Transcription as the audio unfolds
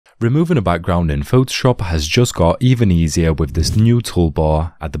Removing a background in Photoshop has just got even easier with this new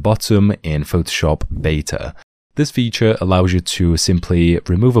toolbar at the bottom in Photoshop Beta. This feature allows you to simply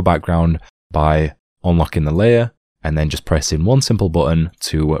remove a background by unlocking the layer and then just pressing one simple button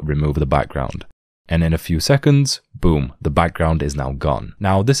to remove the background. And in a few seconds, boom, the background is now gone.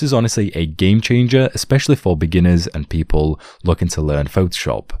 Now, this is honestly a game changer, especially for beginners and people looking to learn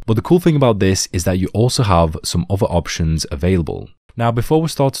Photoshop. But the cool thing about this is that you also have some other options available. Now, before we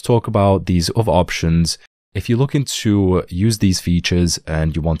start to talk about these other options, if you're looking to use these features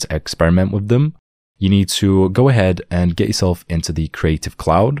and you want to experiment with them, you need to go ahead and get yourself into the Creative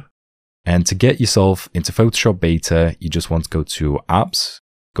Cloud. And to get yourself into Photoshop Beta, you just want to go to Apps,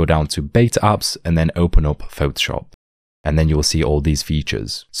 go down to Beta Apps, and then open up Photoshop. And then you will see all these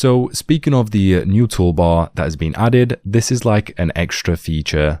features. So speaking of the new toolbar that has been added, this is like an extra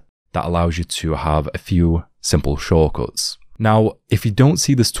feature that allows you to have a few simple shortcuts. Now, if you don't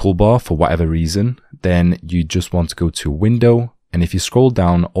see this toolbar for whatever reason, then you just want to go to Window, and if you scroll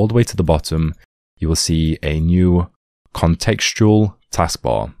down all the way to the bottom, you will see a new contextual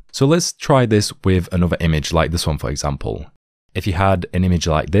taskbar. So let's try this with another image like this one, for example. If you had an image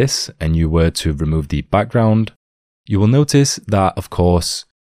like this and you were to remove the background, you will notice that, of course,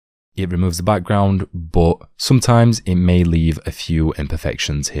 it removes the background, but sometimes it may leave a few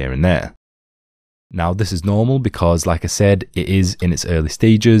imperfections here and there. Now, this is normal because, like I said, it is in its early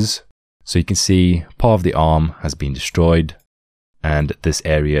stages. So you can see part of the arm has been destroyed and this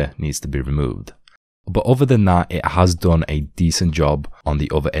area needs to be removed. But other than that, it has done a decent job on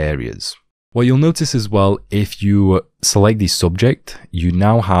the other areas. What you'll notice as well, if you select the subject, you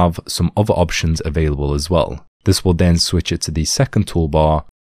now have some other options available as well. This will then switch it to the second toolbar,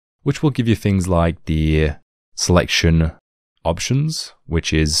 which will give you things like the selection options,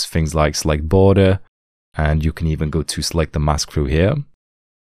 which is things like select border, and you can even go to select the mask through here.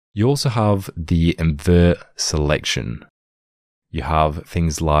 You also have the invert selection. You have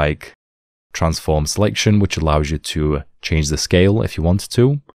things like transform selection, which allows you to change the scale if you wanted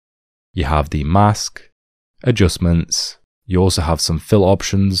to. You have the mask, adjustments. You also have some fill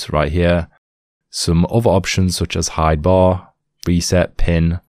options right here. Some other options such as hide bar, reset,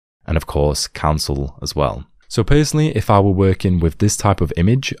 pin, and of course cancel as well. So personally, if I were working with this type of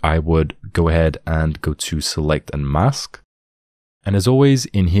image, I would go ahead and go to select and mask. And as always,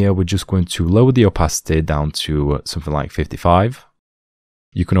 in here, we're just going to lower the opacity down to something like 55.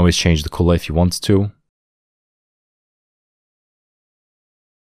 You can always change the color if you want to.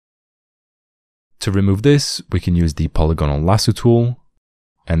 To remove this, we can use the polygonal lasso tool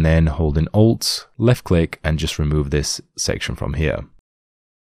and then holding Alt, left click, and just remove this section from here.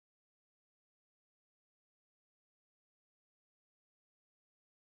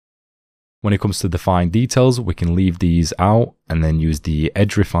 When it comes to define details, we can leave these out and then use the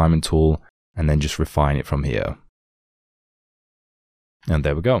edge refinement tool and then just refine it from here. And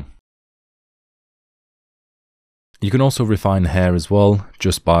there we go. You can also refine the hair as well,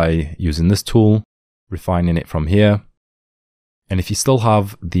 just by using this tool, refining it from here. And if you still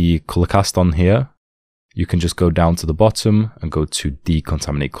have the color cast on here, you can just go down to the bottom and go to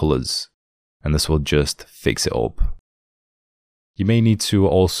decontaminate colors. And this will just fix it up. You may need to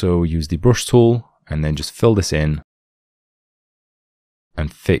also use the brush tool and then just fill this in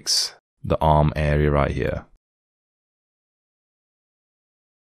and fix the arm area right here.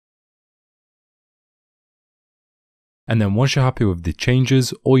 And then once you're happy with the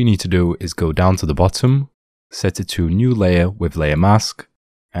changes, all you need to do is go down to the bottom, set it to new layer with layer mask,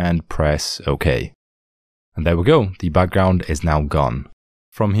 and press OK. And there we go, the background is now gone.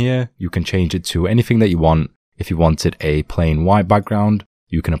 From here, you can change it to anything that you want. If you wanted a plain white background,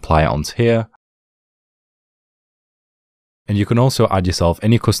 you can apply it onto here. And you can also add yourself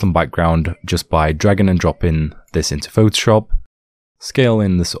any custom background just by dragging and dropping this into Photoshop,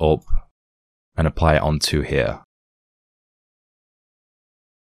 scaling this up, and apply it onto here.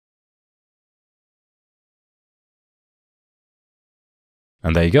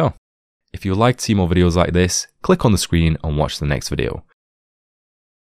 And there you go. If you would like to see more videos like this, click on the screen and watch the next video.